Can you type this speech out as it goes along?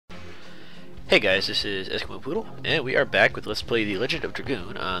Hey guys, this is Eskimo Poodle, and we are back with Let's Play The Legend of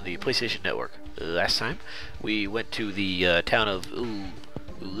Dragoon on the PlayStation Network. Last time, we went to the town of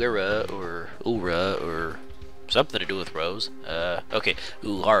Ulira, or something to do with Rose. Okay,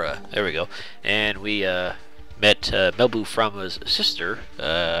 Ulara, there we go. And we met Melbu Frama's sister.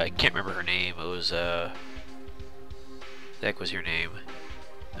 I can't remember her name. It was, the heck was your name?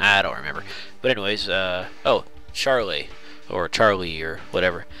 I don't remember. But anyways, oh, Charlie. Or Charlie, or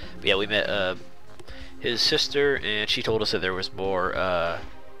whatever. But yeah, we met his sister, and she told us that there was more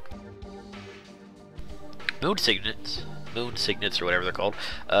moon signets, or whatever they're called,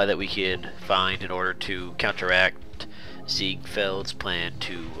 that we could find in order to counteract Ziegfeld's plan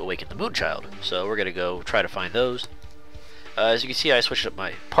to awaken the Moonchild. So we're gonna go try to find those. As you can see, I switched up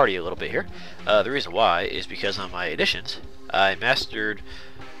my party a little bit here. The reason why is because on my additions, I mastered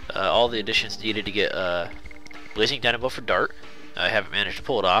all the additions needed to get Blazing Dynamo for Dart. I haven't managed to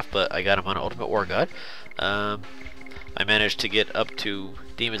pull it off, but I got him on Ultimate War God. I managed to get up to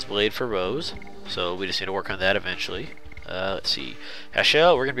Demon's Blade for Rose, so we just need to work on that eventually. Let's see.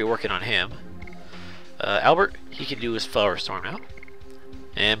 Hashel, we're going to be working on him. Albert, he can do his Flower Storm now.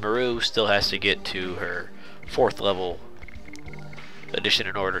 And Maru still has to get to her 4th level edition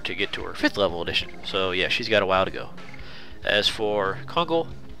in order to get to her 5th level edition. So yeah, she's got a while to go. As for Kongol,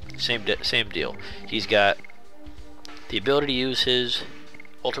 same deal. He's got the ability to use his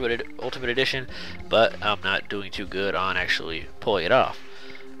ultimate edition, but I'm not doing too good on actually pulling it off.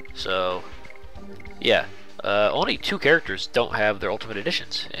 So yeah, only 2 characters don't have their ultimate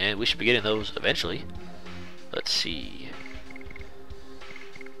editions, and we should be getting those eventually. Let's see.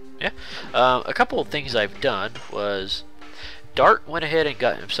 Yeah, a couple of things I've done was Dart went ahead and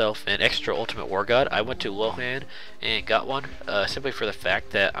got himself an extra Ultimate War God. I went to Lohan and got one, simply for the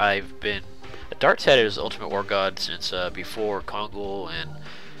fact that Dart's had his Ultimate War God since before Kongol and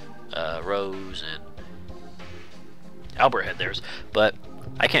Rose and Albert had theirs, but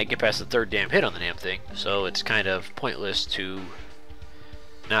I can't get past the 3rd damn hit on the damn thing, so it's kind of pointless to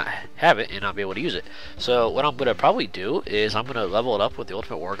not have it and not be able to use it. So what I'm going to probably do is I'm going to level it up with the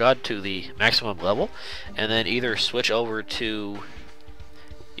Ultimate War God to the maximum level, and then either switch over to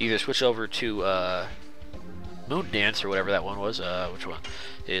Moon Dance or whatever that one was. Which one?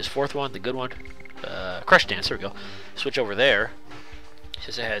 His 4th one, the good one. Crush Dance, there we go. Switch over there,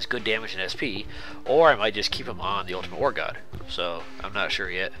 since it has good damage and SP, or I might just keep him on the Ultimate War God. So, I'm not sure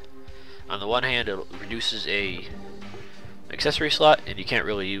yet. On the one hand, it reduces a accessory slot, and you can't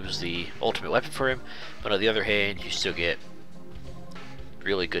really use the ultimate weapon for him, but on the other hand, you still get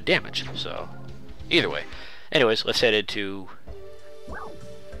really good damage. So, either way. Anyways, let's head into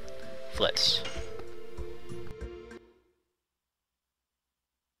Flets.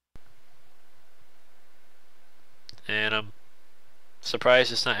 And I'm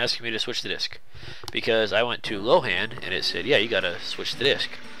surprised it's not asking me to switch the disc, because I went to Lohan and it said, yeah, you gotta switch the disc.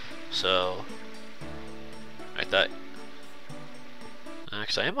 So I thought,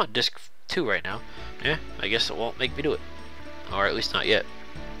 because I am on disc 2 right now, yeah, I guess it won't make me do it, or at least not yet.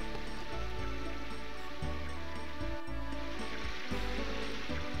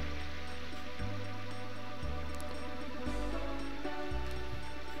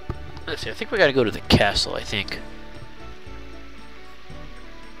 Let's see, I think we gotta go to the castle, I think.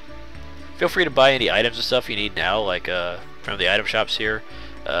 Feel free to buy any items and stuff you need now, like from the item shops here.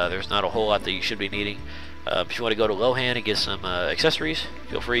 There's not a whole lot that you should be needing. If you want to go to Lohan and get some accessories,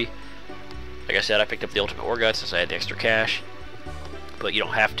 feel free. Like I said, I picked up the Ultimate War God since I had the extra cash, but you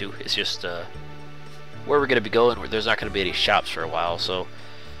don't have to. It's just where we're going to be going. Where there's not going to be any shops for a while, so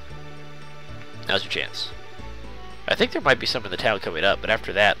now's your chance. I think there might be some in the town coming up, but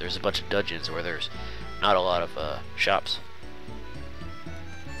after that, there's a bunch of dungeons where there's not a lot of shops.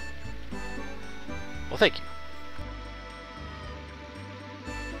 Well, thank you.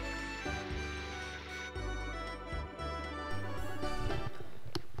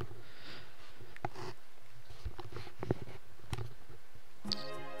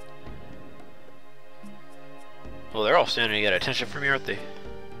 Well, they're all standing at attention for me, aren't they?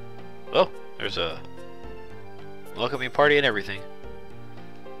 Oh, there's a welcoming party and everything.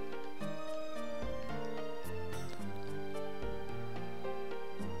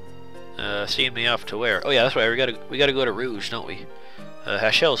 Seeing me off to where? Oh yeah, that's right. We gotta go to Rouge, don't we?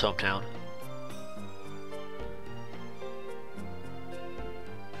 Hashel's hometown.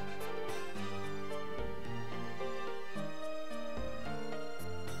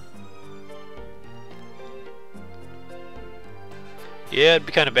 Yeah, it'd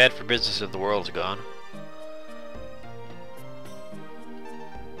be kind of bad for business if the world's gone.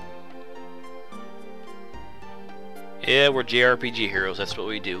 Yeah, we're JRPG heroes, that's what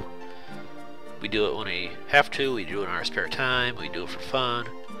we do. We do it when we have to, we do it in our spare time, we do it for fun.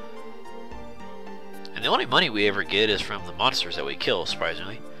 And the only money we ever get is from the monsters that we kill,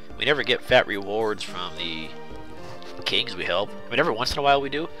 surprisingly. We never get fat rewards from the kings we help. I mean, every once in a while we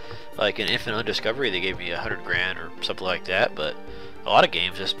do. Like in Infinite Undiscovery, they gave me 100 grand or something like that, but a lot of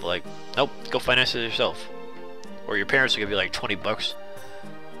games just like, nope, go finance it yourself. Or your parents will give you like 20 bucks.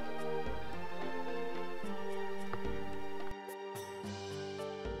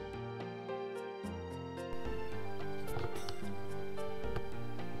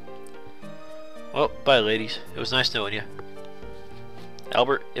 Well, bye ladies. It was nice knowing you.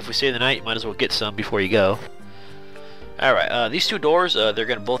 Albert, if we stay the night, you might as well get some before you go. Alright, these two doors, they're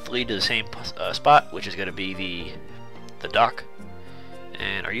going to both lead to the same spot, which is going to be the dock.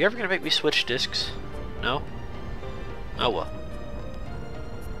 And are you ever going to make me switch discs? No? Oh well.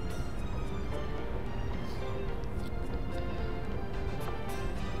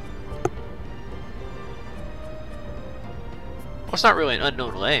 Well, it's not really an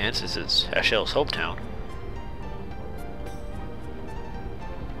unknown land since it's Hashel's hometown.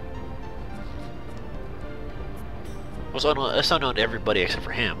 Well, it's unknown to everybody except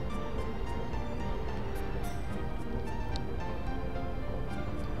for him.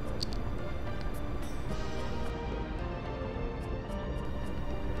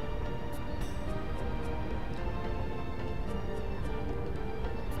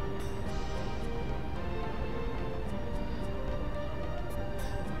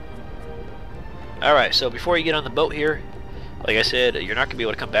 Alright, so before you get on the boat here, like I said, you're not going to be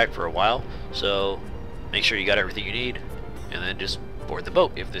able to come back for a while, so make sure you got everything you need, and then just board the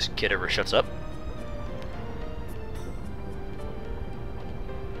boat if this kid ever shuts up.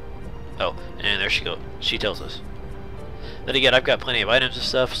 Oh, and there she goes. She tells us. Then again, I've got plenty of items and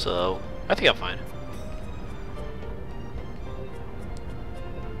stuff, so I think I'm fine.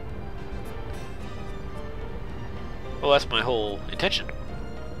 Well, that's my whole intention.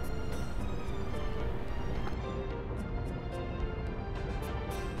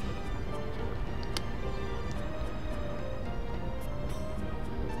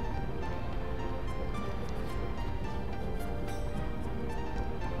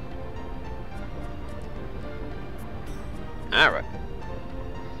 Alright,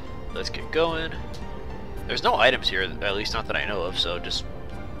 let's get going. There's no items here, at least not that I know of, so just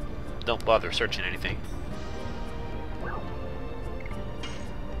don't bother searching anything.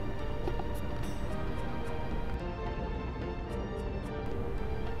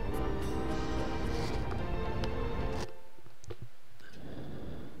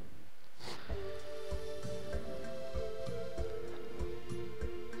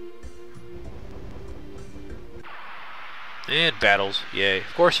 And battles. Yay.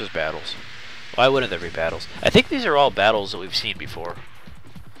 Of course there's battles. Why wouldn't there be battles? I think these are all battles that we've seen before.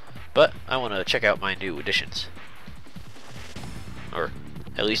 But I want to check out my new additions. Or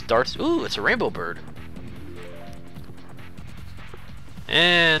at least darts. Ooh, it's a rainbow bird.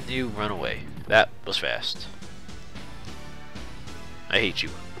 And you run away. That was fast. I hate you.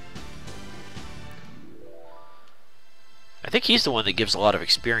 I think he's the one that gives a lot of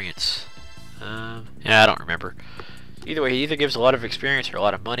experience. Yeah, I don't remember. Either way, he either gives a lot of experience or a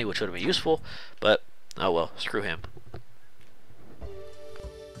lot of money, which would have been useful, but oh well, screw him.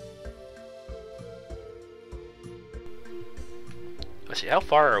 Let's see, how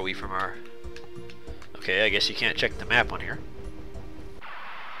far are we from our... Okay, I guess you can't check the map on here.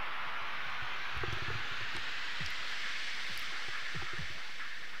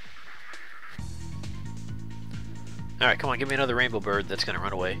 Alright, come on, give me another rainbow bird that's gonna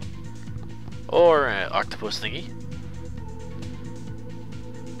run away. Or an octopus thingy.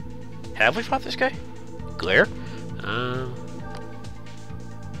 Have we fought this guy? Glare? I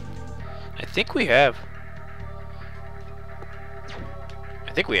think we have.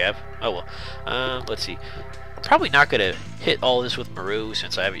 Oh well. Let's see. Probably not gonna hit all this with Maru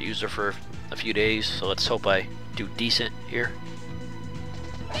since I haven't used her for a few days, so let's hope I do decent here.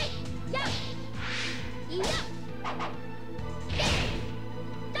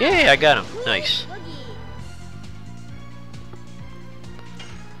 Yay, I got him. Nice.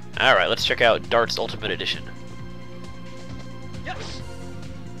 Alright, let's check out Dart's Ultimate Edition.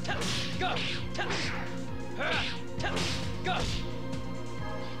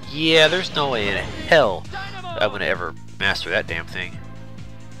 Yeah, there's no way in hell I'm gonna ever master that damn thing.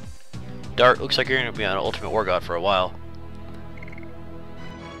 Dart, looks like you're gonna be on Ultimate War God for a while.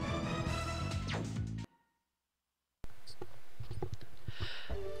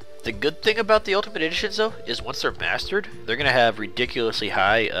 The good thing about the Ultimate Editions, though, is once they're mastered, they're gonna have ridiculously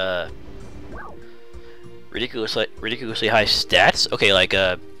high stats. Okay, like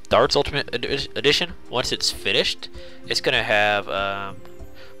Darts Ultimate Edition, once it's finished, it's gonna have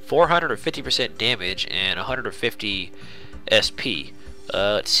 450% damage and 150 SP.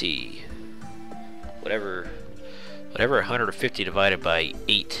 Let's see, whatever 150 divided by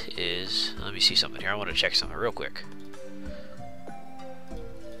 8 is. Let me see something here. I want to check something real quick.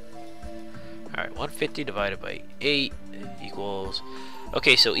 Alright, 150 divided by 8 equals...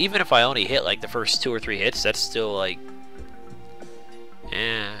 Okay, so even if I only hit like the first 2 or 3 hits, that's still like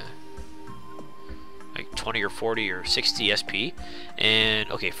 20 or 40 or 60 SP. And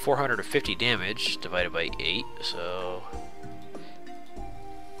okay, 450 damage divided by 8, so...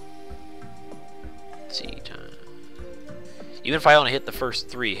 Let's see, even if I only hit the first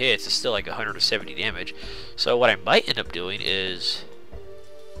 3 hits, it's still like 170 damage. So what I might end up doing is...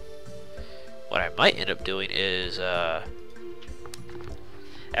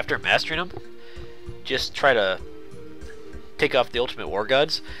 after mastering them, just try to take off the Ultimate War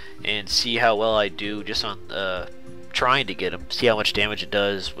Gods and see how well I do just on trying to get them. See how much damage it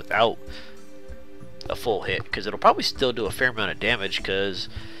does without a full hit, because it'll probably still do a fair amount of damage, because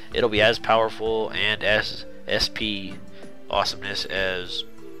it'll be as powerful and as SP awesomeness as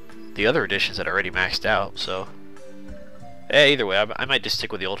the other editions that are already maxed out. So either way, I might just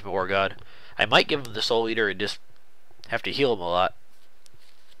stick with the Ultimate War God. I might give him the Soul Eater and just have to heal him a lot.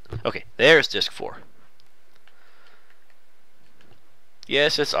 Okay, there's disc 4.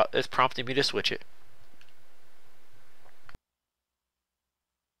 Yes, it's prompting me to switch it.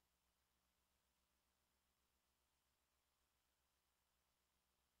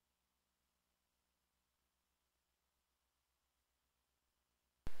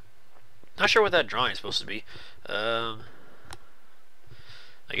 Not sure what that drawing is supposed to be. I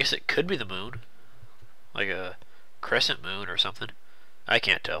guess it could be the moon, like a crescent moon or something. I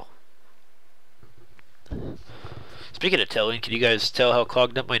can't tell. Speaking of telling, can you guys tell how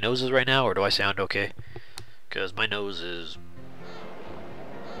clogged up my nose is right now, or do I sound okay? Because my nose is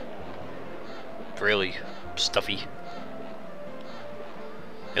really stuffy.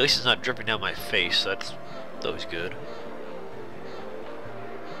 At least it's not dripping down my face, so that's always good.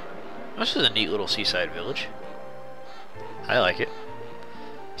 This is a neat little seaside village. I like it.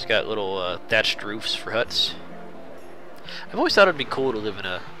 It's got little thatched roofs for huts. I've always thought it'd be cool to live in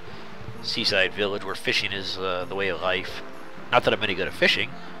a seaside village where fishing is the way of life. Not that I'm any good at fishing.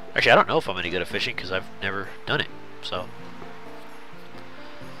 Actually, I don't know if I'm any good at fishing because I've never done it. So,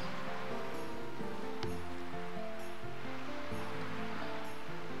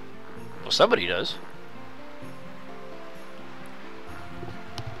 well, somebody does.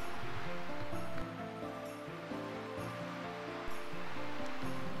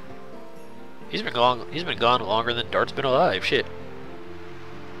 He's been gone longer than Dart's been alive. Shit.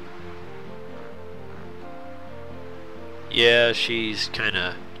 Yeah, she's kind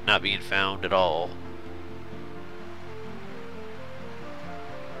of not being found at all.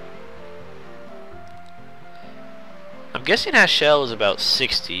 I'm guessing Hashel is about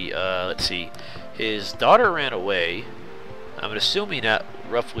 60. Let's see. His daughter ran away. I'm assuming at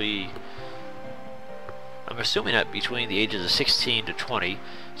between the ages of 16 to 20.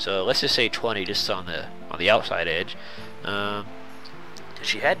 So let's just say 20, just on the outside edge.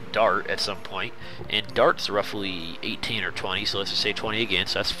 She had Dart at some point, and Dart's roughly 18 or 20, so let's just say 20 again,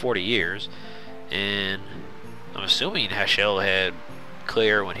 so that's 40 years. And I'm assuming Hashel had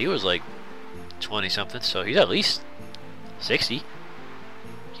Claire when he was like 20 something, so he's at least 60.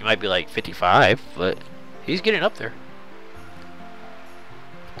 He might be like 55, but he's getting up there.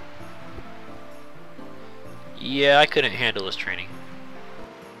 Yeah, I couldn't handle his training.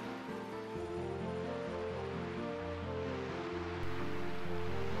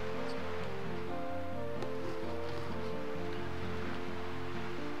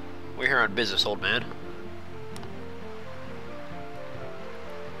 We're here on business, old man.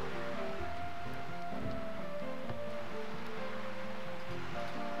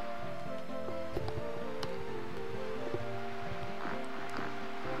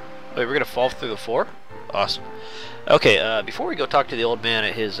 Wait, we're gonna fall through the floor? Awesome. Okay, before we go talk to the old man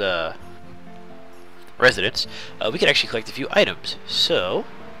at his residence, we can actually collect a few items. So,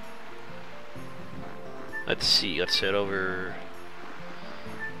 let's see, let's head over.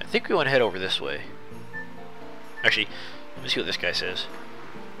 I think we want to head over this way. Actually, let me see what this guy says.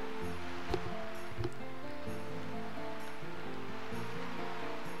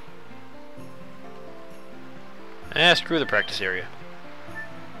 Screw the practice area.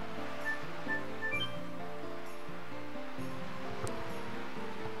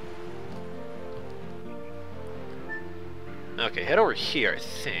 Okay, head over here, I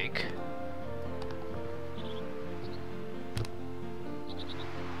think.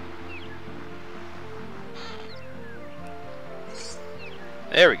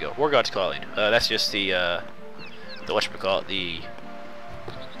 There we go. War God's Calling. That's just the whatchamacallit,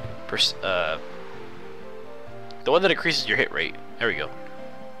 the one that increases your hit rate. There we go.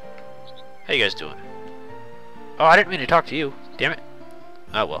 How you guys doing? Oh, I didn't mean to talk to you. Damn it.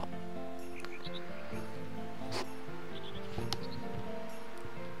 Oh well.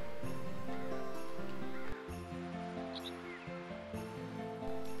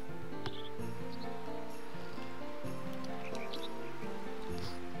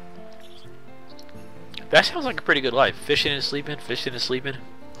 That sounds like a pretty good life. Fishing and sleeping, fishing and sleeping.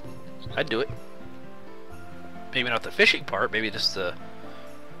 I'd do it. Maybe not the fishing part, maybe just the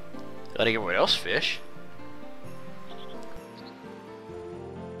letting everyone else fish.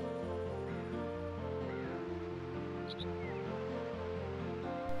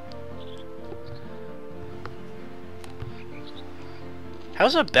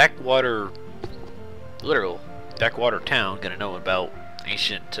 How's a literal backwater town gonna know about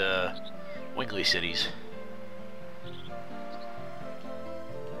ancient Wingly cities?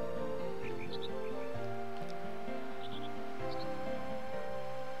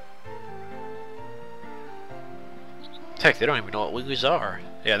 Heck, they don't even know what Wigglies are.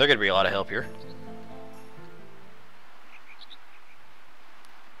 Yeah, they're gonna be a lot of help here.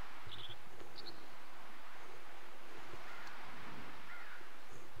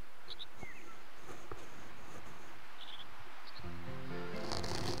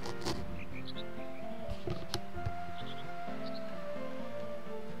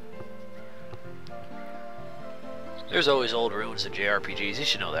 There's always old ruins in JRPGs, you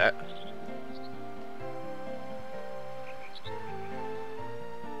should know that.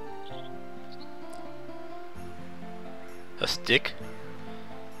 A stick?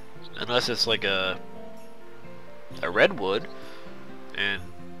 Unless it's like a redwood, and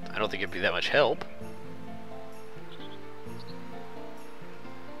I don't think it'd be that much help.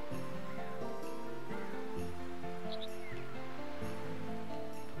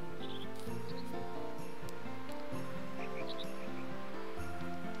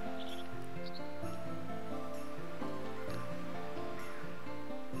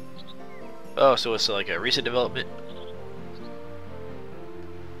 Oh, so it's like a recent development?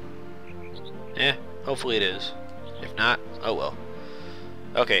 Yeah, hopefully it is. If not, oh well.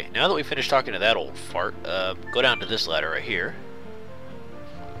 Okay, now that we finished talking to that old fart, go down to this ladder right here.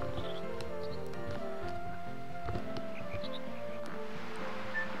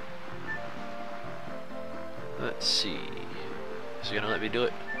 Let's see. Is he gonna let me do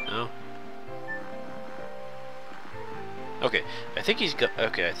it? No? Okay, I think he's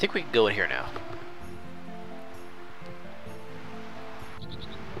okay, I think we can go in here now.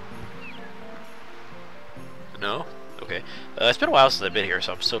 No? Okay. It's been a while since I've been here,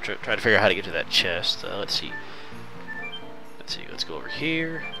 so I'm still trying to figure out how to get to that chest. Let's see. Let's go over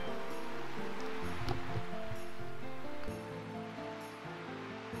here.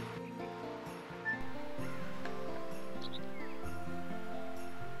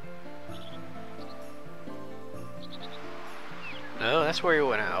 No, that's where you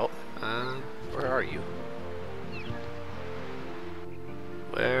went out. Where are you?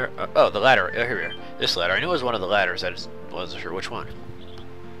 Where? Oh, the ladder. Oh, here we are. This ladder. I knew it was one of the ladders. I just wasn't sure which one.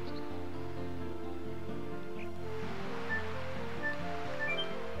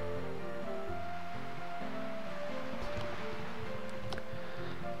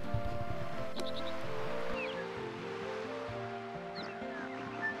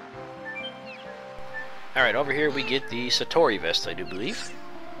 Alright, over here we get the Satori vest, I do believe.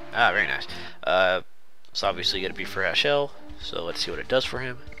 Ah, very nice. It's obviously going to be for Hashel, so let's see what it does for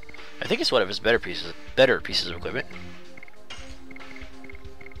him. I think it's one of his better pieces of equipment.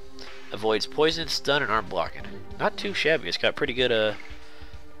 Avoids poison, stun, and arm blocking. Not too shabby. It's got pretty good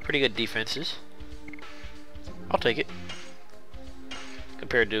defenses. I'll take it.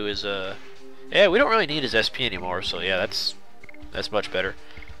 Compared to his yeah, we don't really need his SP anymore, so yeah, that's much better.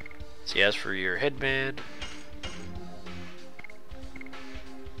 See, as for your headband,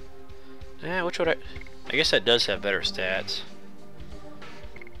 which would I guess that does have better stats.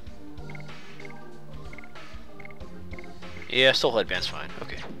 Yeah, soul headband's fine.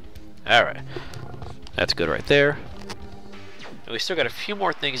 Okay. Alright. That's good right there. And we still got a few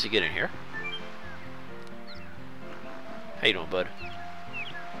more things to get in here. How you doing, bud?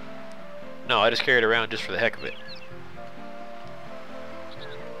 No, I just carry it around just for the heck of it.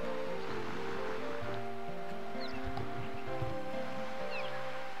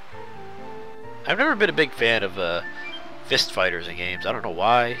 I've never been a big fan of fist fighters in games. I don't know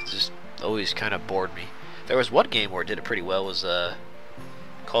why. It's just always kind of bored me. There was one game where it did it pretty well. It was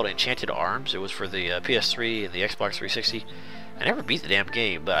called Enchanted Arms. It was for the PS3 and the Xbox 360. I never beat the damn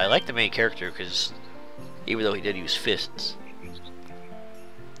game, but I like the main character because even though he did use fists.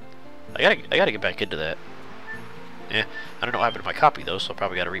 I gotta get back into that. Yeah, I don't know what happened to my copy though, so I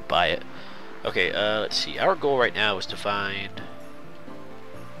probably gotta rebuy it. Okay, let's see. Our goal right now is to find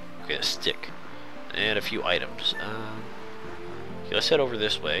a stick and a few items. Okay, let's head over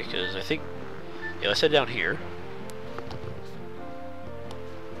this way because I think let's head down here.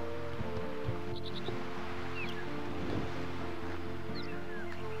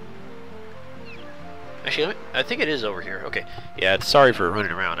 Actually, I think it is over here. Okay, yeah, sorry for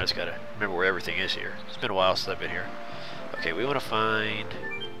running around. I just gotta remember where everything is here. It's been a while since I've been here. Okay, we want to find...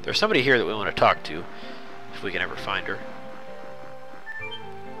 There's somebody here that we want to talk to, if we can ever find her.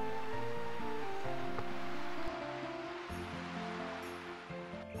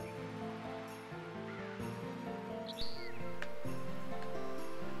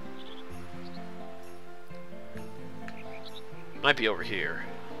 Might be over here.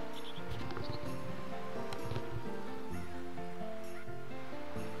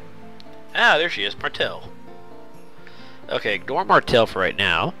 Ah, there she is, Martel. Okay, ignore Martel for right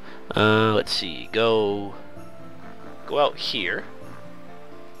now. Let's see, go out here.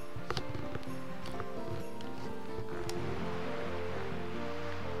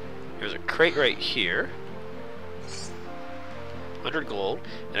 There's a crate right here. 100 gold.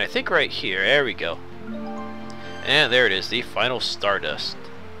 And I think right here, there we go. And there it is, the final Stardust.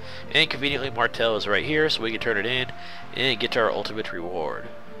 And conveniently Martel is right here, so we can turn it in and get to our ultimate reward.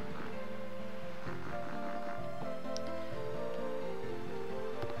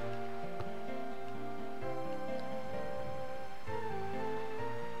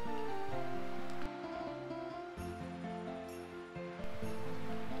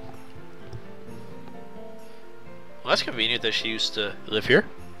 Well, that's convenient that she used to live here.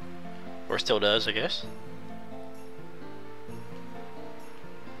 Or still does, I guess.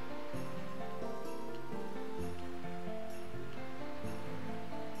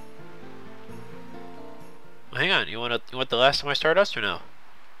 Well, hang on, you want the last of my Stardust or no?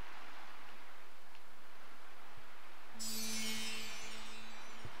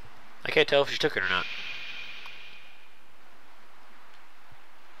 I can't tell if she took it or not.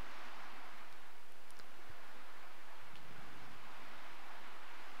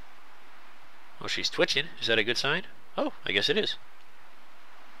 Well, she's twitching. Is that a good sign? Oh, I guess it is.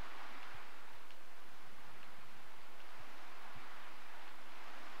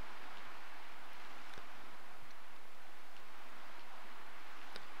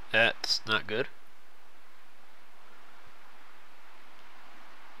 That's not good.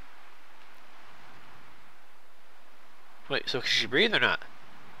 Wait, so can she breathe or not?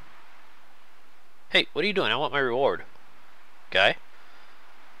 Hey, what are you doing? I want my reward. Guy?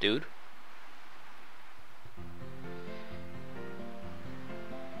 Dude?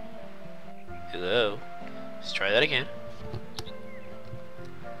 Hello? Let's try that again.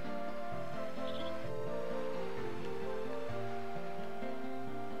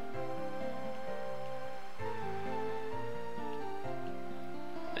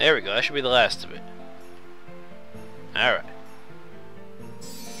 There we go, that should be the last of it. Alright.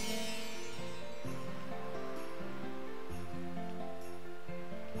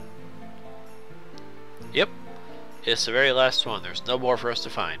 Yep, it's the very last one. There's no more for us to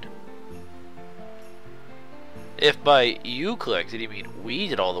find. If by you collected you mean we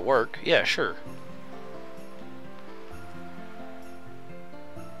did all the work, yeah, sure.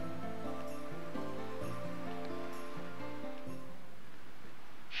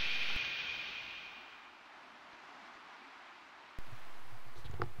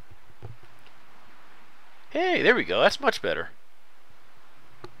 Hey, there we go. That's much better.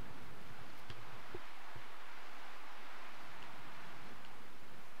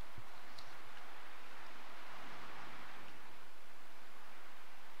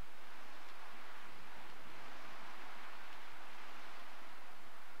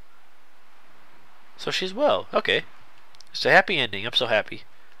 So she's well. Okay. It's a happy ending. I'm so happy.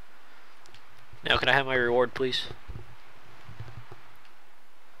 Now can I have my reward, please?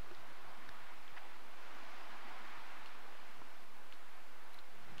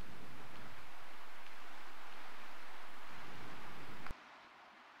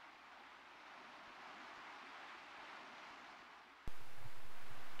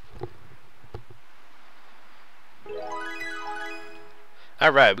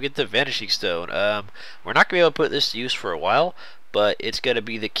 Alright, we get the Vanishing Stone. We're not going to be able to put this to use for a while, but it's going to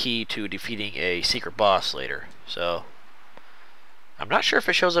be the key to defeating a secret boss later. So, I'm not sure if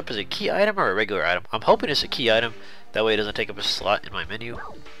it shows up as a key item or a regular item. I'm hoping it's a key item, that way it doesn't take up a slot in my menu.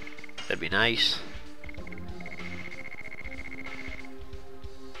 That'd be nice.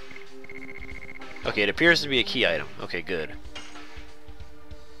 Okay, it appears to be a key item. Okay, good.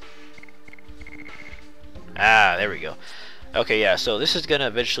 Ah, there we go. Okay, yeah, so this is gonna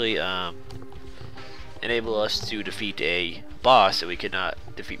eventually enable us to defeat a boss that we could not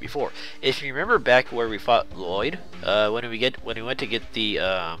defeat before. If you remember back where we fought Lloyd, when we went to get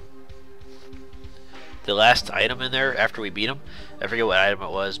the last item in there after we beat him, I forget what item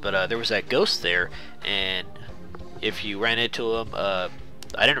it was, but there was that ghost there, and if you ran into him, I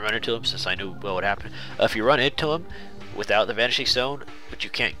didn't run into him since I knew what would happen. If you run into him without the Vanishing Stone, which you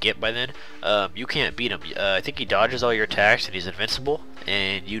can't get by then, you can't beat him. I think he dodges all your attacks and he's invincible,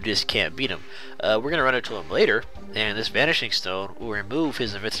 and you just can't beat him. We're gonna run into him later, and this Vanishing Stone will remove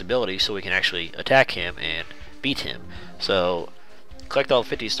his invincibility so we can actually attack him and beat him. So collect all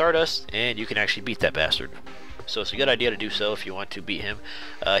 50 Stardust and you can actually beat that bastard. So it's a good idea to do so if you want to beat him.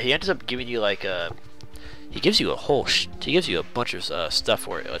 He ends up giving you like he gives you a bunch of stuff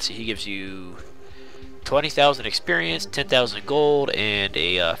for it. Let's see, he gives you 20,000 experience, 10,000 gold, and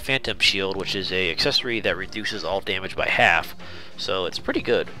a phantom shield, which is a accessory that reduces all damage by half. So it's pretty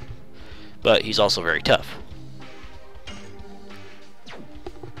good, but he's also very tough.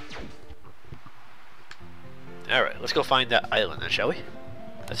 Alright, let's go find that island then, shall we?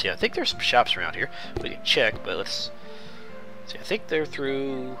 Let's see, I think there's some shops around here. We can check, but let's see, I think they're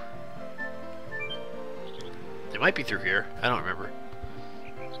through... They might be through here. I don't remember.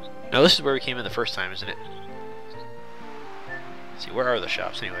 No, this is where we came in the first time, isn't it? Let's see, where are the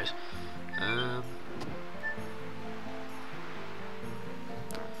shops anyways? I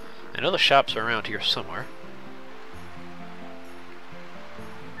know the shops are around here somewhere.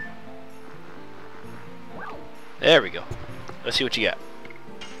 There we go. Let's see what you got.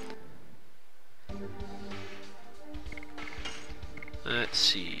 Let's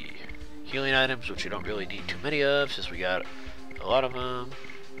see. Healing items, which we don't really need too many of since we got a lot of them.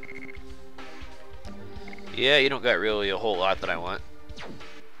 Yeah, you don't got really a whole lot that I want.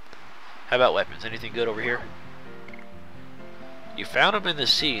 How about weapons? Anything good over here? You found them in the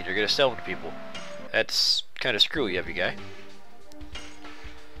sea and you're going to sell them to people. That's kind of screwy of you, guy.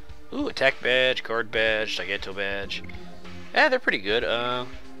 Ooh, attack badge, guard badge, giganto badge. Yeah, they're pretty good. I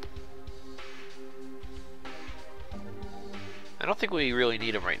don't think we really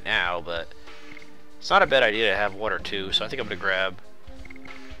need them right now, but it's not a bad idea to have one or two, so I think I'm going to grab...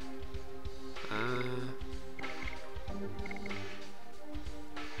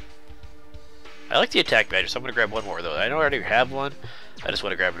 I like the attack badge, so I'm going to grab one more, though. I know I already have one. I just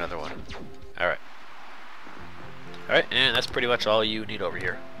want to grab another one. Alright. Alright, and that's pretty much all you need over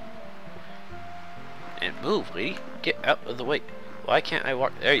here. And move, lady. Get out of the way. Why can't I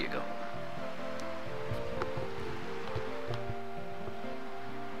walk? There you go.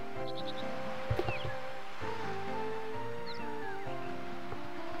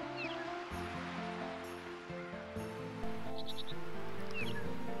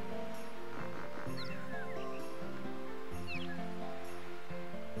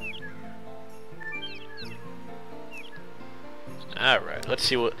 Alright, let's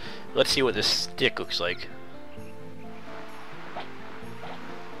see what this stick looks like.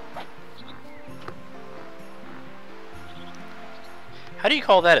 How do you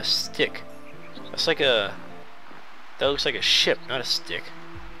call that a stick? That's like a... That looks like a ship, not a stick.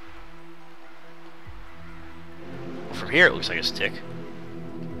 Well, from here it looks like a stick.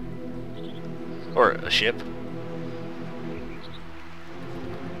 Or a ship.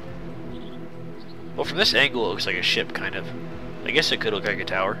 Well, from this angle it looks like a ship, kind of. I guess it could look like a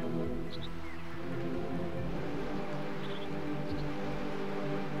tower.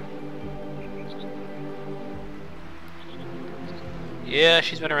 Yeah,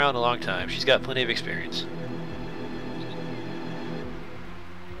 she's been around a long time. She's got plenty of experience.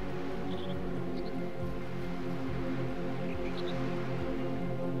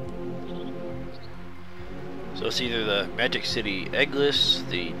 So it's either the Magic City Eggless,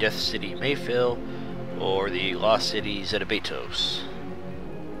 the Death City Mayfill, or the Lost City Zetabetos.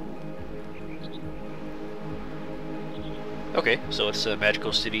 Okay, so it's the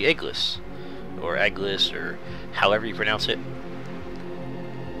Magical City Eggless, or Eggless, or however you pronounce it.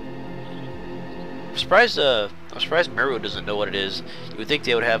 I'm surprised Meru doesn't know what it is. You would think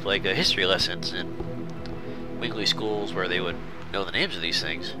they would have like a history lessons in Wingley schools where they would know the names of these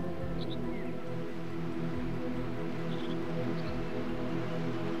things.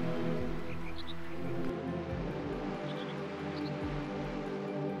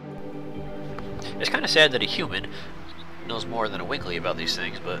 It's kind of sad that a human knows more than a Wingley about these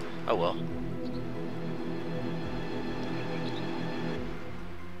things, but oh well.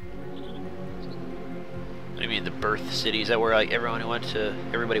 you mean the birth city? Is that where like everybody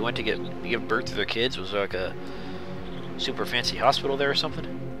went to give birth to their kids? Was there like a super fancy hospital there or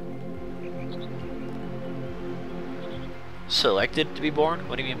something? Selected to be born?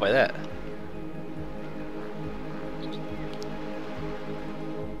 What do you mean by that?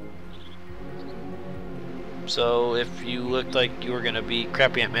 So if you looked like you were gonna be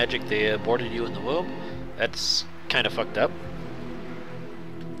crappy at magic, they aborted you in the womb? That's kind of fucked up.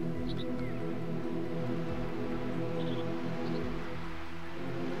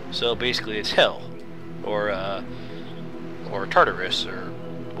 So basically it's hell, or Tartarus, or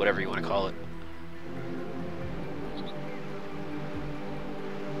whatever you want to call it.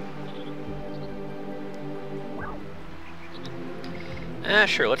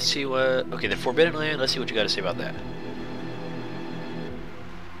 Sure, let's see what... Okay, the Forbidden Land, let's see what you got to say about that.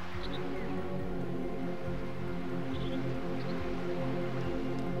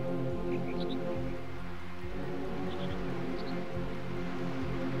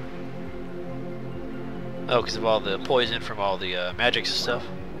 Oh, because of all the poison from all the magics and stuff.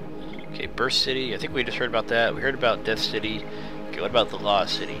 Okay, Birth City, I think we just heard about that. We heard about Death City. Okay, what about the Law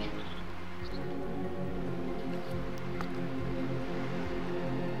City?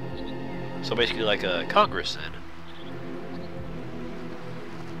 So basically like a Congress then.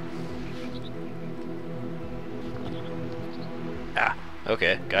 Ah,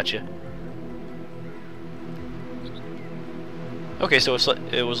 okay, gotcha. Okay, so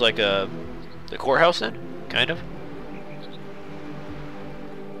it was like the courthouse then, kind of.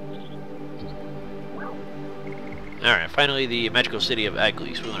 All right, finally the magical city of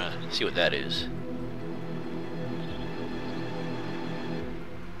Aglis. We want to see what that is.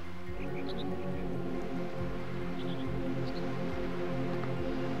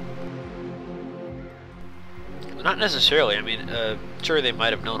 Not necessarily. I mean, sure, they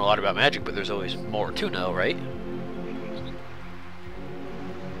might have known a lot about magic, but there's always more to know, right?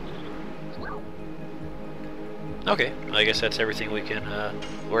 Okay, I guess that's everything we can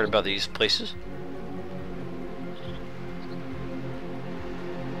learn about these places.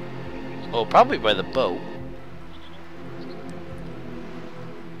 Well, probably by the boat.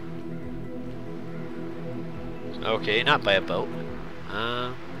 Okay, not by a boat.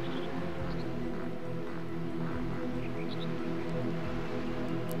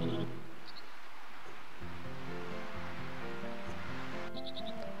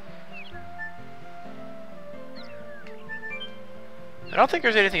 I don't think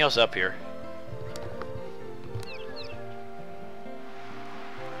there's anything else up here.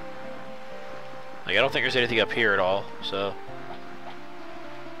 Like, I don't think there's anything up here at all, so...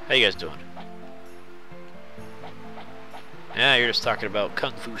 How you guys doing? Yeah, you're just talking about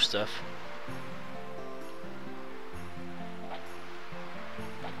kung fu stuff.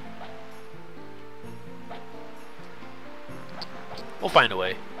 We'll find a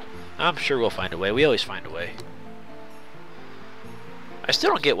way. I'm sure we'll find a way. We always find a way. I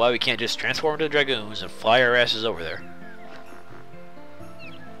still don't get why we can't just transform into Dragoons and fly our asses over there.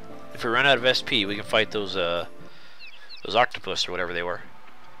 If we run out of SP, we can fight those octopus or whatever they were.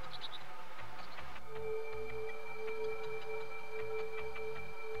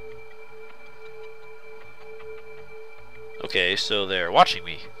 Okay, so they're watching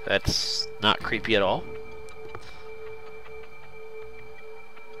me. That's not creepy at all.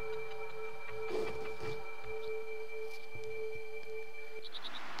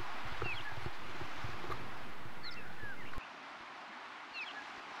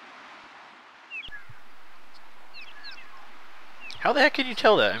 How the heck can you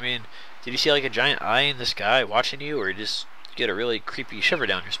tell that? I mean, did you see like a giant eye in the sky watching you, or you just get a really creepy shiver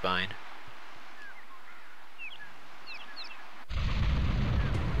down your spine?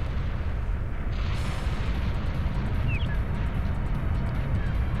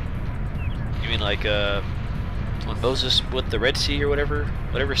 You mean like when Moses split the Red Sea or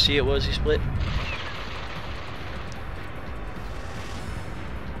whatever sea it was he split?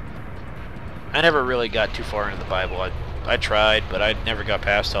 I never really got too far into the Bible. I tried, but I never got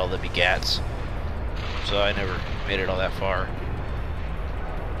past all the begats, so I never made it all that far.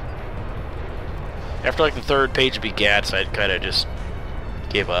 After like the third page of begats, I kind of just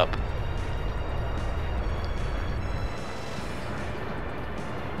gave up.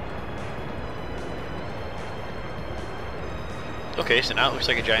 Okay, so now it looks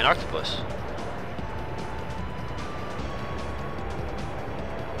like a giant octopus.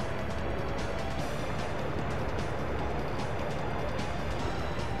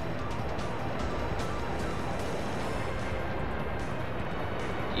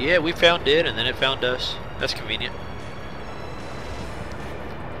 Yeah, we found it, and then it found us. That's convenient.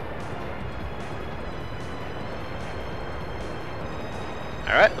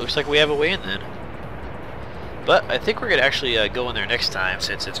 Alright, looks like we have a way in then. But I think we're going to actually go in there next time,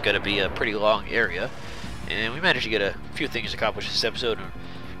 since it's going to be a pretty long area. And we managed to get a few things accomplished this episode,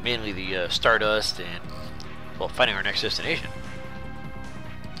 mainly the Stardust and, well, finding our next destination.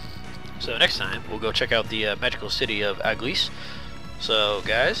 So next time, we'll go check out the magical city of Aglis. So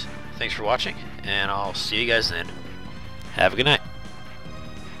guys, thanks for watching, and I'll see you guys then. Have a good night.